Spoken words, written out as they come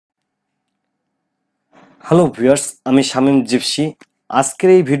Hello viewers, আমি Shamim gypsy. আজকের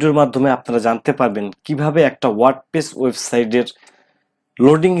এই ভিডিওর মাধ্যমে আপনারা জানতে পারবেন কিভাবে একটা ওয়ার্ডপ্রেস ওয়েবসাইটের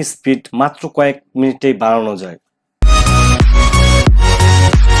লোডিং স্পিড মাত্র কয়েক মিনিটেই বাড়ানো যায়।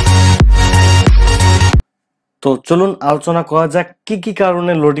 তো চলুন আলোচনা করা যাক কি কি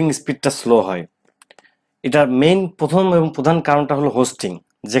কারণে লোডিং স্পিডটা স্লো হয়। এটার প্রথম এবং প্রধান কারণটা হলো হোস্টিং।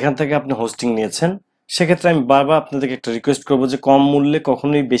 যেখান থেকে আপনি হোস্টিং নিয়েছেন, সেক্ষেত্রে আমি বারবার আপনাদেরকে একটা রিকোয়েস্ট করবো যে কম মূল্যে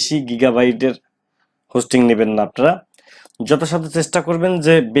কখনোই বেশি গিগাবাইটের হোস্টিং নেবেন না। আপনারা যথাসাধ্য চেষ্টা করবেন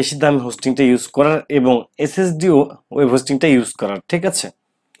যে বেশি দামি হোস্টিংটা ইউজ করার এবং এসএসডি ওয়েব হোস্টিংটা ইউজ করার, ঠিক আছে।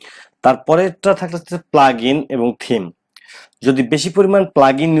 তারপরেরটা থাকছে প্লাগ ইন এবং থিম। যদি বেশি পরিমাণ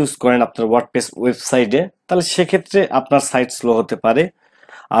প্লাগ ইন ইউজ করেন আপনার ওয়ার্ডপ্রেস ওয়েবসাইটে, তাহলে সেক্ষেত্রে আপনার সাইট স্লো হতে পারে।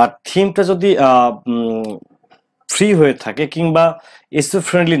 আর থিমটা যদি ফ্রি হয়ে থাকে কিংবা এসইও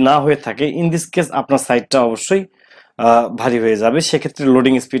ফ্রেন্ডলি না হয়ে থাকে, ইন দিস কেস আপনার সাইটটা অবশ্যই ভারী হয়ে যাবে, সেক্ষেত্রে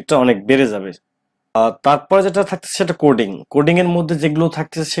লোডিং স্পিডটা অনেক বেড়ে যাবে। তারপরে যেটা থাকছে সেটা কোডিং এর মধ্যে যেগুলো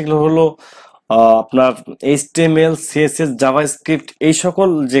থাকছে সেগুলো হলো আপনার HTML, CSS, জাভাস্ক্রিপ্ট, এই সকল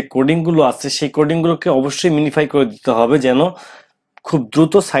যে কোডিং গুলো আছে সেই কোডিং গুলোকে অবশ্যই মিনিফাই করে দিতে হবে যেন খুব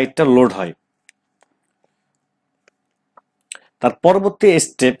দ্রুত সাইটটা লোড হয়। তার পরবর্তী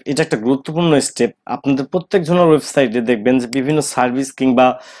স্টেপ, এটা একটা গুরুত্বপূর্ণ স্টেপ। আপনাদের প্রত্যেক জনের ওয়েবসাইটে দেখবেন যে বিভিন্ন সার্ভিস কিংবা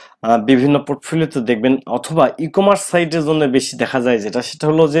বিভিন্ন পোর্টফোলিওতে দেখবেন, অথবা ই কমার্স সাইটের জন্য বেশি দেখা যায় সেটা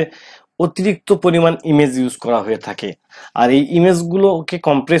হলো যে অতিরিক্ত পরিমাণ ইমেজ ইউজ করা হয়ে থাকে। আর এই ইমেজগুলোকে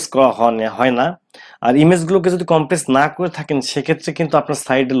কম্প্রেস করা হয় না। আর ইমেজগুলোকে যদি কম্প্রেস না করে থাকেন, সেক্ষেত্রে কিন্তু আপনার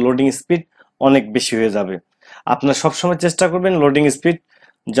সাইটের লোডিং স্পিড অনেক বেশি হয়ে যাবে। আপনার সবসময় চেষ্টা করবেন লোডিং স্পিড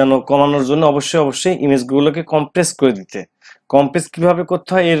যেন কমানোর জন্য অবশ্যই ইমেজগুলোকে কম্প্রেস করে দিতে। কম্প্রেস কিভাবে করতে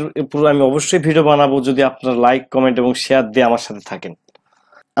হয় এর পুরো আমি অবশ্যই ভিডিও বানাবো, যদি আপনারা লাইক, কমেন্ট এবং শেয়ার দিয়ে আমার সাথে থাকেন।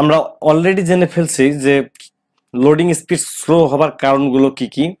 আমরা অলরেডি জেনে ফেলছি যে লোডিং স্পিড স্লো হবার কারণগুলো কি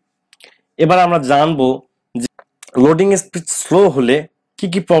কি। এবার আমরা জানবো যে লোডিং স্পিড স্লো হলে কি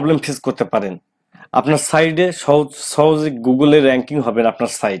কি প্রবলেম ফেস করতে পারেন। আপনার সাইটে সহজে গুগলে র্যাঙ্কিং হবে না। আপনার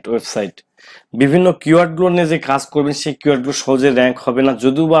ওয়েবসাইট বিভিন্ন কিওয়ার্ডগুলো নিয়ে যে কাজ করবেন, সেই কিওয়ার্ডগুলো সহজে র্যাঙ্ক হবে না।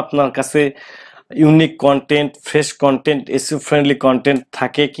 যদিও বা আপনার কাছে unique content, fresh content, SEO friendly content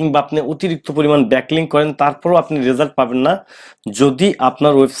থাকে, কিংবা আপনি অতিরিক্ত পরিমাণ ব্যাকলিং করেন, তারপরেও আপনি রেজাল্ট পাবেন না যদি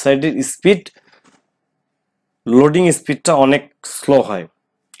আপনার ওয়েবসাইটের লোডিং স্পিডটা অনেক স্লো হয়।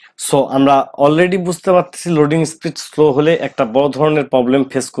 সো আমরা অলরেডি বুঝতে পারতেছি লোডিং স্পিড স্লো হলে একটা বড় ধরনের প্রবলেম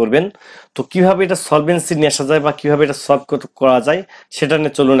ফেস করবেন। তো কিভাবে এটা সলভেন্সি নিয়ে আসা যায় বা কিভাবে এটা সলভ করা যায়, সেটা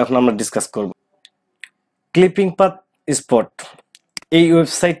নিয়ে চলুন এখন আমরা ডিসকাস করব। ক্লিপিং পাথ স্পট, এই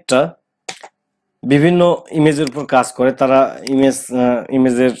ওয়েবসাইটটা বিভিন্ন ইমেজের উপর কাজ করে। তারা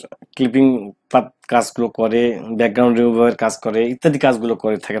ইমেজের ক্লিপিং পাথ কাজগুলো করে, ব্যাকগ্রাউন্ড রিমুভারের কাজ করে, ইত্যাদি কাজগুলো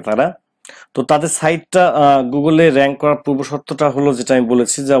করে থাকে তারা। তো তাদের সাইটটা গুগলে র্যাঙ্ক করার পূর্ব শর্তটা হলো যেটা আমি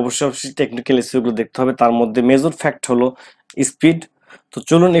বলেছি যে অবশ্যই টেকনিক্যাল ইস্যুগুলো দেখতে হবে। তার মধ্যে মেজর ফ্যাক্ট হলো স্পিড। তো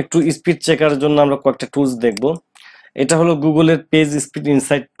চলুন একটু স্পিড চেকারের জন্য আমরা কয়েকটা টুলস দেখব। এটা হলো গুগলের পেজ স্পিড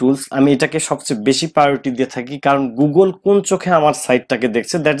ইনসাইট টুলস। আমি এটাকে সবচেয়ে বেশি প্রায়োরিটি দিয়ে থাকি, কারণ গুগল কোন চোখে আমার সাইটটাকে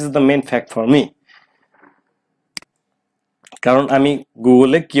দেখছে, that is the main fact for me. কারণ আমি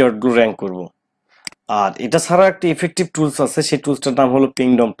গুগলে কিওয়ার্ডগুলো র্যাঙ্ক করব। আর এটা ছাড়া একটা ইফেক্টিভ টুলস আছে, সেই টুলসটার নাম হলো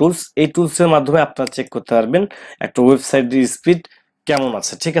পিংডম টুলস। এই টুলসের মাধ্যমে আপনারা চেক করতে পারবেন একটা ওয়েবসাইটের স্পিড কেমন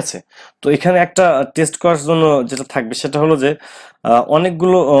আছে, ঠিক আছে। তো এখানে একটা টেস্ট করার জন্য যেটা থাকবে সেটা হলো যে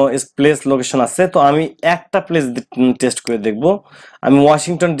অনেকগুলো প্লেস লোকেশন আছে। তো আমি একটা প্লেস টেস্ট করে দেখব। আমি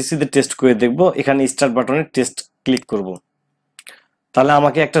ওয়াশিংটন ডিসিতে টেস্ট করে দেখব। এখানে স্টার্ট বাটনে টেস্ট ক্লিক করব, তাহলে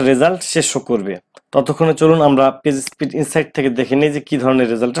আমাকে একটা রেজাল্ট সে শো করবে। ততক্ষণে চলুন আমরা পেজ স্পিড ইনসাইট থেকে দেখে নিই যে কি ধরনের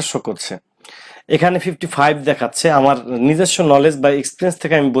রেজাল্টটা শো করছে। এখানে 55 দেখাচ্ছে। আমার নিজস্ব নলেজ বা এক্সপিরিয়েন্স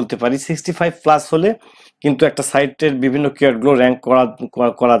থেকে আমি বলতে পারি 65+ হলে কিন্তু একটা সাইটের বিভিন্ন কিওয়ার্ডগুলো র্যাঙ্ক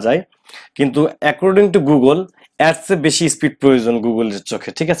করা যায়। কিন্তু অ্যাকর্ডিং টু গুগল এর চেয়ে বেশি স্পিড প্রয়োজন গুগলের চোখে,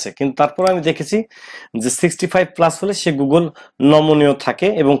 ঠিক আছে। কিন্তু তারপর আমি দেখেছি যে 65+ হলে সে গুগল নমনীয় থাকে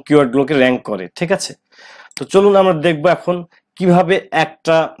এবং কিওয়ার্ডগুলোকে র্যাঙ্ক করে, ঠিক আছে। তো চলুন আমরা দেখবো এখন কিভাবে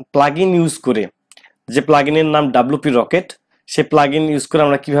একটা প্লাগইন ইউজ করে, যে প্লাগইনের নাম WP রকেট, সেই প্লাগইন ইউজ করে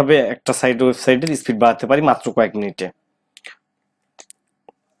আমরা কিভাবে একটা ওয়েবসাইটের স্পিড বাড়াতে পারি মাত্র কয়েক মিনিটে।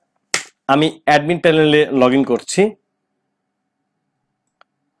 আমি অ্যাডমিন প্যানেলে লগ ইন করছি।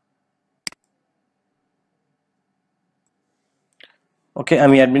 ওকে,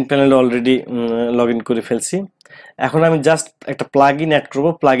 আমি অ্যাডমিন প্যানেলে অলরেডি লগ ইন করে ফেলছি। এখন আমি জাস্ট একটা প্লাগইন অ্যাড করব।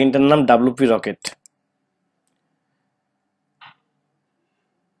 প্লাগইনটার নাম WP রকেট।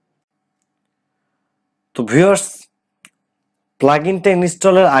 তো ভিউয়ার্স, প্লাগইনটা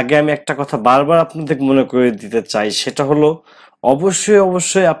ইনস্টলের আগে আমি একটা কথা বারবার আপনাদের মনে করে দিতে চাই, সেটা হলো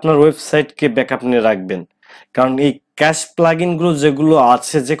অবশ্যই আপনার ওয়েবসাইটকে ব্যাকআপ নিয়ে রাখবেন। কারণ এই ক্যাশ প্লাগইনগুলো যেগুলো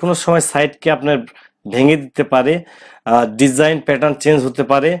আছে, যে কোনো সময় সাইটকে আপনার ভেঙে দিতে পারে, ডিজাইন প্যাটার্ন চেঞ্জ হতে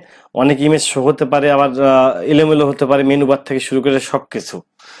পারে, অনেক ইমেজ শো হতে পারে, আবার এলোমেলো হতে পারে, মেনু বার থেকে শুরু করে সবকিছু।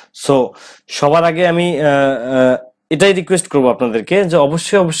 সো সবার আগে আমি এটাই রিকোয়েস্ট করবো আপনাদেরকে যে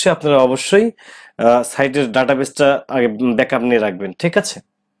অবশ্যই আপনারা অবশ্যই সাইটের ডাটাবেসটা আগে ব্যাকআপ নিয়ে রাখবেন, ঠিক আছে?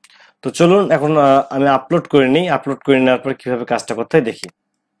 তো চলুন এখন আমি আপলোড করে নিই। আপলোড করে নেওয়ার পর কিভাবে কাজটা করতে হয় দেখি।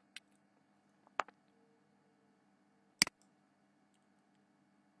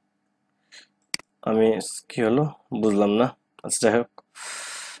 আমি কি হলো বুঝলাম না, আচ্ছা যাই হোক,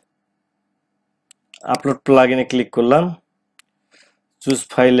 আপলোড প্লাগইনে ক্লিক করলাম, চুজ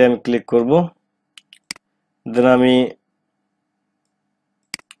ফাইলে আমি ক্লিক করব, দেন আমি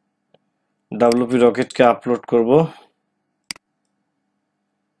WP রকেটকে আপলোড করব,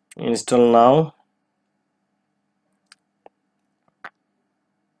 ইনস্টল নাও,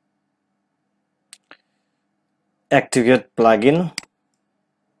 অ্যাক্টিভেট প্লাগইন।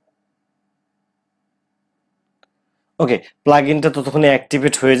 ওকে, প্লাগইনটা ততক্ষণে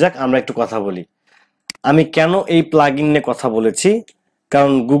অ্যাক্টিভেট হয়ে যাক, আমরা একটু কথা বলি। আমি কেন এই প্লাগইন নিয়ে কথা বলেছি,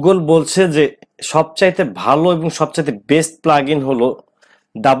 কারণ গুগল বলছে যে সবচাইতে ভালো এবং সবচাইতে বেস্ট প্লাগইন হলো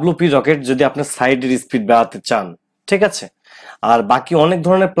WP রকেট যদি আপনার সাইডের স্পিড বাড়াতে চান, ঠিক আছে? আর বাকি অনেক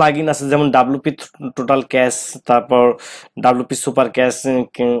ধরনের প্লাগইন আছে, যেমন WP টোটাল ক্যাশ, তারপর WP সুপার ক্যাশ,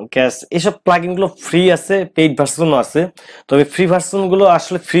 ক্যাশ, এসব প্লাগইনগুলো ফ্রি আছে, পেইড ভার্সনও আছে। তবে ফ্রি ভার্সনগুলো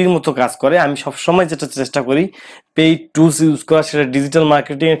আসলে ফ্রির মতো কাজ করে। আমি সবসময় যেটা চেষ্টা করি পেইড টুলস ইউজ করা, সেটা ডিজিটাল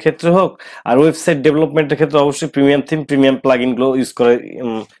মার্কেটিং এর ক্ষেত্রে হোক আর ওয়েবসাইট ডেভেলপমেন্টের ক্ষেত্রে অবশ্যই প্রিমিয়াম থিম, প্রিমিয়াম প্লাগইনগুলো ইউজ করার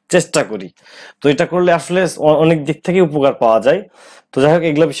চেষ্টা করি। তো এটা করলে আসলে অনেক দিক থেকে উপকার পাওয়া যায়। তো যাই হোক,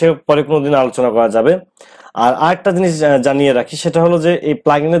 এগুলো বিষয়ে পরে কোনোদিন আলোচনা করা যাবে। আর আরেকটা জিনিস জানিয়ে রাখি, সেটা হলো যে এই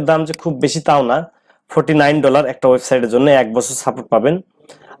প্লাগইনের দাম যে খুব বেশি তাও না, $49 একটা ওয়েবসাইটের জন্য 1 বছর সাপোর্ট পাবেন।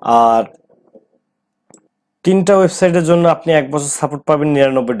 আর 3টা ওয়েবসাইটের জন্য আপনি 1 বছর সাপোর্ট পাবেন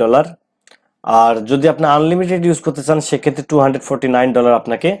 $99। আর যদি আপনি আনলিমিটেড ইউজ করতে চান সেক্ষেত্রে $249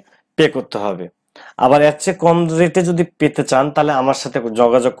 আপনাকে পে করতে হবে। আবার এর চেয়ে কম রেটে যদি পেতে চান তাহলে আমার সাথে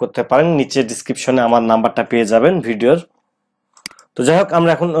যোগাযোগ করতে পারেন, নিচে ডিসক্রিপশনে আমার নাম্বারটা পেয়ে যাবেন ভিডিওর। তো যাই হোক,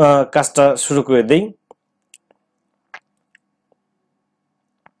 আমরা এখন কাজটা শুরু করে দেই।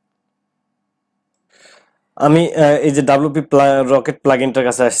 আমি এই যে WP রকেট প্লাগইনটার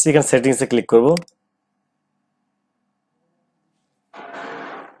কাছে আসছি, এখানে সেটিংসে ক্লিক করব।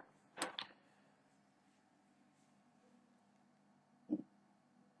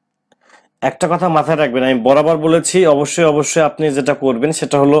 একটা কথা মাথায় রাখবেন, আমি বরাবর বলেছি অবশ্যই আপনি যেটা করবেন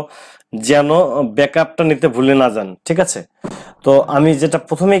সেটা হলো যেন ব্যাকআপটা নিতে ভুলে না যান, ঠিক আছে? তো আমি যেটা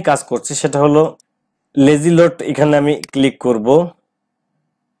প্রথমেই কাজ করছি সেটা হলো লেজি লোড, এখানে আমি ক্লিক করব।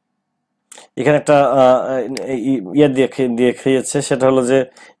 এখানে একটা ইয়ে দেখিয়েছে, সেটা হলো যে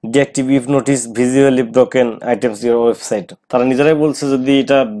deactive if notice visually broken items your website. তারা নিজেরাই বলছে যদি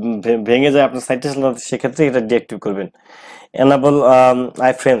এটা ভেঙে যায় আপনার সাইটে, সেক্ষেত্রে এটা ডিঅ্যাক্টিভ করবেন। এনাবল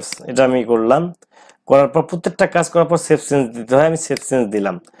আই ফ্রেমস, এটা আমি করলাম। করার পর প্রত্যেকটা কাজ করার পর সেভ চেঞ্জ দিতে হয়, আমি সেভ চেঞ্জ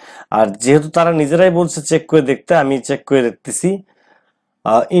দিলাম। আর যেহেতু তারা নিজেরাই বলছে চেক করে দেখতে, আমি চেক করে দেখতেছি।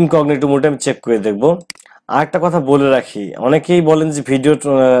 ইনকগনিটো মোডে আমি চেক করে দেখব। আর একটা কথা বলে রাখি, অনেকেই বলেন যে ভিডিও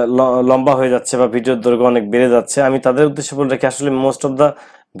লম্বা হয়ে যাচ্ছে বা ভিডিওর দৈর্ঘ্য অনেক বেড়ে যাচ্ছে। আমি তাদের উদ্দেশ্যে বলে রাখি, আসলে মোস্ট অফ দ্য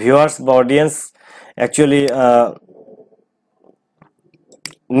ভিউয়ার্স বা অডিয়েন্স অ্যাকচুয়ালি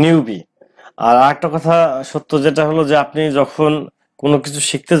নিউবি। আর একটা কথা সত্য, যেটা হলো যে আপনি যখন কোনো কিছু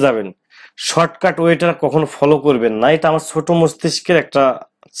শিখতে যাবেন শর্টকাট ওয়েটা কখনো ফলো করবেন না। এটা আমার ছোট মস্তিষ্কের একটা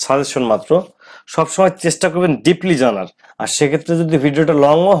সাজেশন মাত্র। সবসময় চেষ্টা করবেন ডিপলি জানার। আর সেক্ষেত্রে যদি ভিডিওটা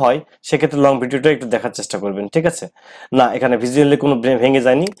লংও হয় সেক্ষেত্রে লং ভিডিওটা একটু দেখার চেষ্টা করবেন, ঠিক আছে? না, এখানে ভিজুয়ালি কোনো ভেঙে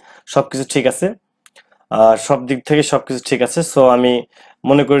যায়নি, সবকিছু ঠিক আছে। সব দিক থেকে সবকিছু ঠিক আছে। সো আমি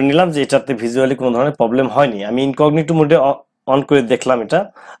মনে করে নিলাম যে এটাতে ভিজুয়ালি কোনো ধরনের প্রবলেম হয়নি। আমি ইনকগনিটো মোডে অন করে দেখলাম এটা।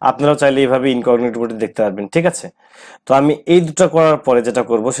 আপনারাও চাইলে এইভাবে ইনকগনিটো মোডে দেখতে পারবেন, ঠিক আছে? তো আমি এই দুটো করার পরে যেটা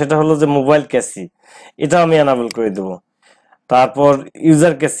করব সেটা হলো যে মোবাইল ক্যাসি, এটা আমি এনাবল করে দেব। তারপর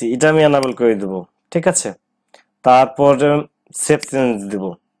ইউজার ক্যাসি, এটা আমি এনাবল করে দেব, ঠিক আছে? তারপর সেভ চেঞ্জ দেব,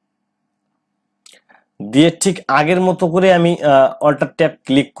 দিয়ে ঠিক আগের মতো করে আমি অল্টার ট্যাব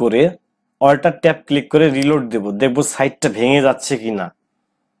ক্লিক করে রিলোড দেব, দেখবো সাইটটা ভেঙে যাচ্ছে কিনা।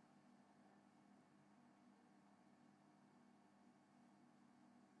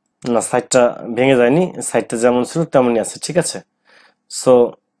 না, সাইটটা ভেঙে যায়নি, সাইটটা যেমন ছিল তেমনই আছে, ঠিক আছে? সো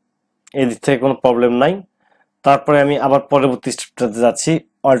এদিক থেকে কোনো প্রবলেম নাই। তারপরে আমি আবার পরবর্তী স্টেপটাতে যাচ্ছি,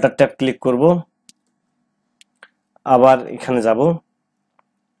 অল্টার ট্যাব ক্লিক করব, আবার এখানে যাব।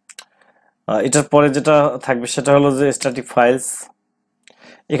 এটার পরে যেটা থাকবে সেটা হলো যে স্ট্যাটিক ফাইলস।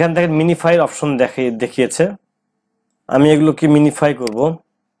 এখান থেকে মিনিফাই অপশন দেখিয়েছে, আমি এগুলোকে মিনিফাই করব।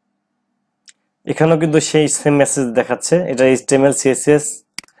 এখানেও কিন্তু সেই সেম মেসেজ দেখাচ্ছে, এটা HTML CSS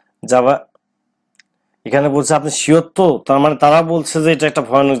জাভা এখানে বলছে আপনি শিওর তো, তার মানে তারা বলছে যে এটা একটা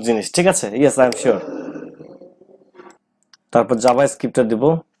ভয়ানক জিনিস। ঠিক আছে, ইয়েস আই এম শিওর। তারপর জাভা স্ক্রিপ্টটা দিব,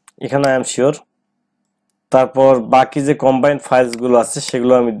 এখানে আই এম শিওর। তারপর বাকি যে কম্বাইন্ড ফাইলস গুলো আছে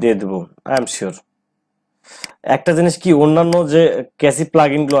সেগুলো আমি দিয়ে দেবো, আই এম শিওর। একটা জিনিস কি, অন্যান্য যে ক্যাসি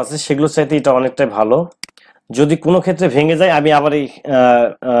প্লাগইন গুলো আছে সেগুলো চাইতে এটা অনেকটাই ভালো। যদি কোনো ক্ষেত্রে ভেঙে যায় আমি আবার এই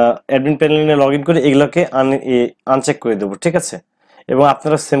অ্যাডমিন প্যানেলে লগ ইন করে এগুলোকে আনচেক করে দেবো। ঠিক আছে, এবং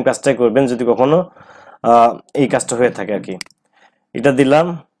আপনারা সেম কাজটাই করবেন যদি কখনো এই কাজটা হয়ে থাকে আর কি। এটা দিলাম,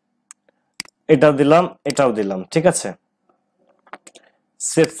 এটাও দিলাম, এটাও দিলাম। ঠিক আছে,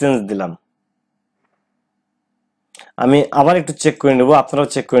 সেভ চেঞ্জ দিলাম। আমি আবার একটু চেক করে নেব, আপনারাও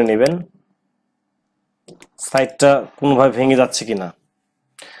চেক করে নেবেন সাইটটা কোনোভাবে ভেঙে যাচ্ছে কিনা।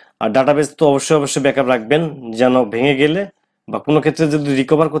 আর ডাটাবেস তো অবশ্যই অবশ্যই ব্যাকআপ রাখবেন, যেন ভেঙে গেলে বা কোনো ক্ষেত্রে যদি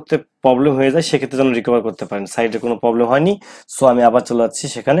রিকভার করতে প্রবলেম হয়ে যায় সেক্ষেত্রে যেন রিকভার করতে পারেন। সাইটে কোনো প্রবলেম হয়নি, সো আমি আবার চলে যাচ্ছি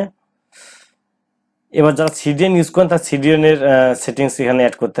সেখানে। এবার যারা সিডিএন ইউজ করেন তার সিডিএন এর সেটিংস এখানে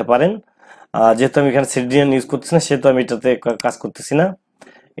অ্যাড করতে পারেন। যেহেতু আমি এখানে সিডিএন ইউজ করতেছি না সেহেতু আমি এটাতে কাজ করতেছি না।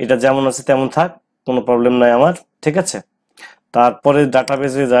 এটা যেমন আছে তেমন থাক, কোনো প্রবলেম নাই আমার। ঠিক আছে, তারপরে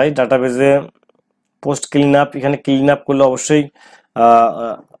ডাটাবেজে যাই। ডাটাবেজে পোস্ট ক্লিন আপ, এখানে ক্লিন আপ করলে অবশ্যই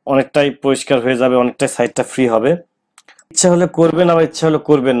অনেকটাই পরিষ্কার হয়ে যাবে, অনেকটাই সাইটটা ফ্রি হবে। ইচ্ছা হলে করবেন, আবার ইচ্ছা হলে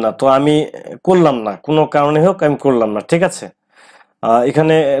করবেন না, তো আমি করলাম না, কোনো কারণে হোক আমি করলাম না। ঠিক আছে,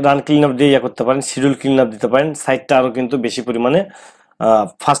 এখানে রান ক্লিন আপ দিয়ে ইয়ে করতে পারেন, শিডিউল ক্লিন আপ দিতে পারেন, সাইটটা আরো কিন্তু বেশি পরিমাণে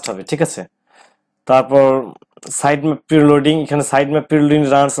ফাস্ট হবে। ঠিক আছে, তারপর সাইড ম্যাপ প্রিলোডিং, এখানে side map প্রিলোডিং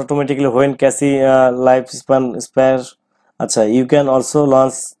runs automatically when Cassie life span spare. আচ্ছা, you can also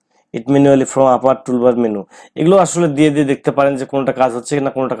launch it manually from upper toolbar menu. এগুলো আসলে দিয়ে দিয়ে দেখতে পারেন যে কোনটা কাজ হচ্ছে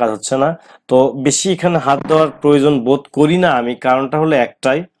কিনা, কোনটা কাজ হচ্ছে না। তো বেশি এখানে হাত দেওয়ার প্রয়োজন বোধ করি না আমি, কারণটা হলো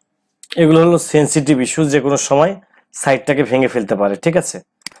একটাই, এগুলো হলো সেন্সিটিভ ইস্যু, যে কোনো সময় সাইটটাকে ভেঙে ফেলতে পারে। ঠিক আছে,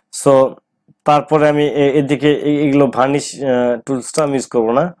 সো তারপরে আমি এদিকে এগুলো ভার্নিশ টুলসটা আমি ইউজ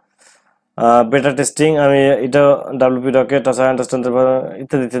করবো না। বেটা টেস্টিং আমি এটা ডাব্লিউপি রকেট আন্ডারস্ট্যান্ড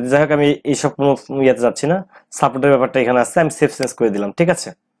ইত্যাদি ইত্যাদি, যাই হোক আমি এইসব কোনো ইয়েতে যাচ্ছি না। সাপোর্টের ব্যাপারটা এখানে আসছে, আমি সেভ চেঞ্জ করে দিলাম। ঠিক আছে,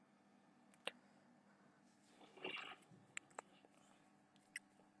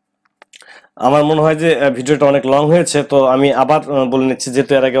 আমার মনে হয় যে ভিডিওটা অনেক লং হয়েছে, তো আমি আবার বলে নিচ্ছি,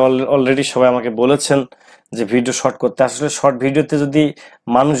 যেহেতু এর আগে অলরেডি সবাই আমাকে বলেছেন যে ভিডিও শর্ট করতে। আসলে শর্ট ভিডিওতে যদি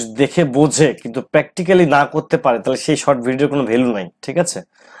মানুষ দেখে বোঝে কিন্তু প্র্যাকটিক্যালি না করতে পারে তাহলে সেই শর্ট ভিডিওর কোনো ভ্যালু নাই। ঠিক আছে,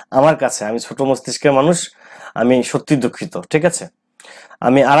 আমার কাছে, আমি ছোট মস্তিষ্কের মানুষ, আমি সত্যি দুঃখিত। ঠিক আছে,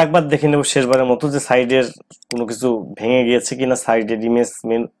 আমি আর একবার দেখে নেব শেষবারের মতো যে সাইডের কোনো কিছু ভেঙে গিয়েছে কিনা, সাইডের ইমেজ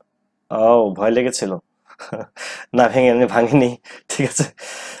মেন। ও, ভয় লেগেছিল। না, ভাঙেনি। ঠিক আছে,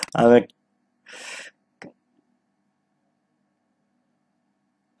 আমি,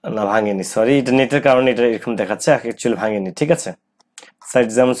 না ভাঙেনি, সরি, এটা নেটের কারণে এটা এরকম দেখাচ্ছে, অ্যাকচুয়ালি ভাঙেনি। ঠিক আছে, সাইট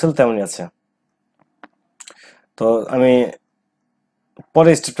যেমন ছিল তেমনই আছে। তো আমি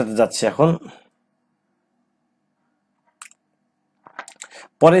পরের স্টেপটাতে যাচ্ছি এখন।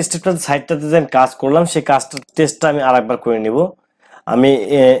 পরের স্টেপটাতে সাইটটাতে যে আমি কাজ করলাম সেই কাজটার টেস্টটা আমি আর একবার করে নিব। আমি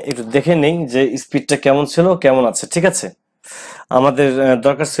একটু দেখে নেই যে স্পিডটা কেমন ছিল, কেমন আছে। ঠিক আছে, আমাদের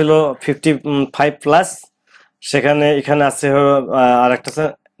দরকার ছিল 55+, সেখানে এখানে আছে আর একটা আছে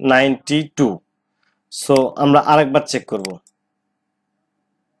 92। সো আমরা আরেকবার চেক করব।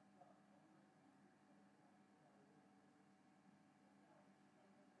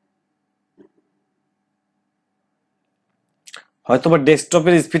 হয়তোবা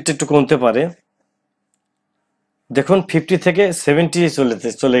ডেস্কটপের স্পিডটা একটু কমতে পারে। দেখুন 50 থেকে 70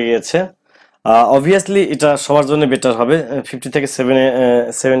 চলে গিয়েছে। অবভিয়াসলি এটা সবার জন্য বেটার হবে। 50 থেকে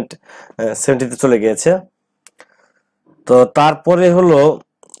 70তে চলে গিয়েছে। তো তারপরে হলো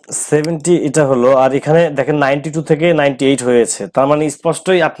 70, এটা হলো, আর এখানে দেখেন 92 থেকে 98 হয়েছে। তার মানে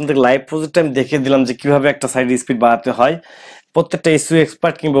স্পষ্টই আপনাদের লাইভ প্রজেক্টে আমি দেখিয়ে দিলাম যে কিভাবে একটা সাইডের স্পিড বাড়াতে হয়। প্রত্যেকটা এসইও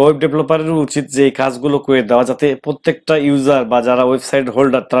এক্সপার্ট কিংবা ওয়েব ডেভেলপারেরও উচিত যে এই কাজগুলো করে দেওয়া, যাতে প্রত্যেকটা ইউজার বা যারা ওয়েবসাইট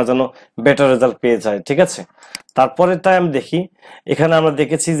হোল্ডার তারা যেন বেটার রেজাল্ট পেয়ে যায়। ঠিক আছে, তারপরেরটা আমি দেখি। এখানে আমরা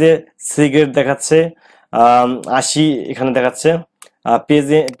দেখেছি যে সিগারেট দেখাচ্ছে 80, এখানে দেখাচ্ছে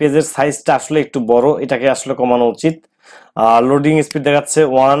পেজের সাইজটা আসলে একটু বড়, এটাকে আসলে কমানো উচিত। লোডিং স্পিড দেখাচ্ছে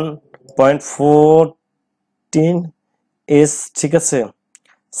 1.14 ঠিক আছে,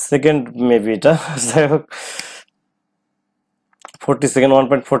 সেকেন্ড মেবি এটা। যাই হোক, 40 সেকেন্ড,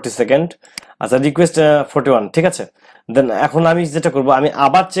 1.40 সেকেন্ড। আচ্ছা, রিকোয়েস্ট 41। ঠিক আছে, দেন এখন আমি যেটা করব, আমি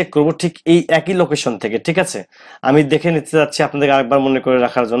আবার চেক করব ঠিক এই একই লোকেশন থেকে। ঠিক আছে, আমি দেখে নিতে যাচ্ছি আপনাদের আরেকবার মনে করে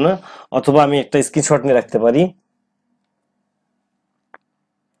রাখার জন্য, অথবা আমি একটা স্ক্রিনশট নিয়ে রাখতে পারি।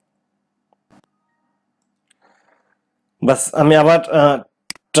 বাস, আমি আবার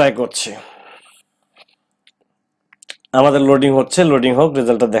ট্রাই করছি। আমাদের লোডিং হচ্ছে, লোডিং হোক,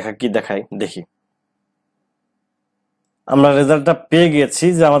 রেজাল্টটা দেখা কি দেখাই দেখি। আমরা রেজাল্টটা পেয়ে গিয়েছি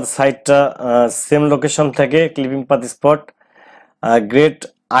যে আমাদের সাইটটা সেম লোকেশন থেকে ক্লিপিং পাথ স্পট গ্রেড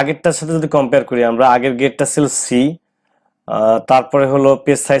আগেরটার সাথে যদি কম্পেয়ার করি, আমরা আগের গ্রেডটা ছিল সি, তারপরে হলো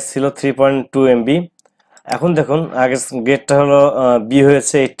পেজ সাইজ ছিল 3.2 MB। এখন দেখুন আগের গ্রেডটা হলো বি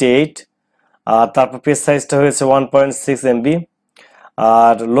হয়েছে 88, আর তারপর পেজ সাইজটা হয়েছে 1.6 MB,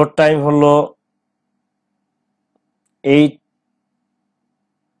 আর লোড টাইম হলো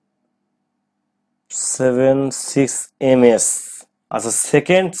 876 ms। আচ্ছা,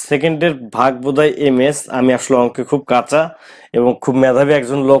 সেকেন্ডের ভাগ বোধহয় ms। আমি আসলে অঙ্কে খুব কাঁচা এবং খুব মেধাবী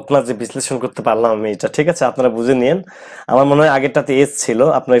একজন লোক না যে বিশ্লেষণ করতে পারলাম আমি এটা, ঠিক আছে, আপনারা বুঝে নিন। আমার মনে হয় আগেরটাতে এজ ছিল,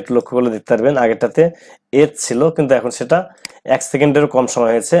 আপনারা একটু লক্ষ্য করলে দেখতে পারবেন আগেরটাতে এজ ছিল, কিন্তু এখন সেটা 1 সেকেন্ডেরও কম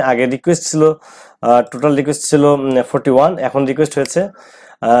সময় হয়েছে। আগে রিকোয়েস্ট ছিল, টোটাল রিকোয়েস্ট ছিল 41, এখন রিকোয়েস্ট হয়েছে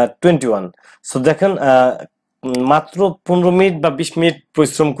 21। সো দেখেন মাত্র 15 মিনিট বা 20 মিনিট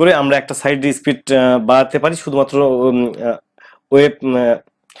পরিশ্রম করে আমরা একটা সাইডের স্পিড বাড়াতে পারি শুধুমাত্র ওয়েব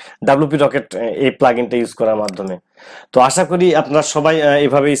ডাব্লিউপি রকেট এই প্লাগইনটা ইউজ করার মাধ্যমে। তো আশা করি আপনারা সবাই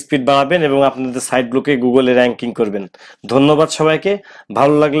এভাবে স্পিড বাড়াবেন এবং আপনাদের সাইটগুলোকে গুগলে র্যাঙ্কিং করবেন। ধন্যবাদ সবাইকে।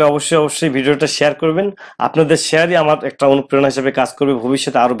 ভালো লাগলে অবশ্যই ভিডিওটা শেয়ার করবেন। আপনাদের শেয়ারই আমার একটা অনুপ্রেরণা হিসেবে কাজ করবে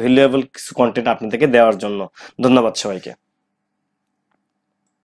ভবিষ্যতে আরো ভ্যালুয়েবল কিছু কন্টেন্ট আপনাদেরকে দেওয়ার জন্য। ধন্যবাদ সবাইকে।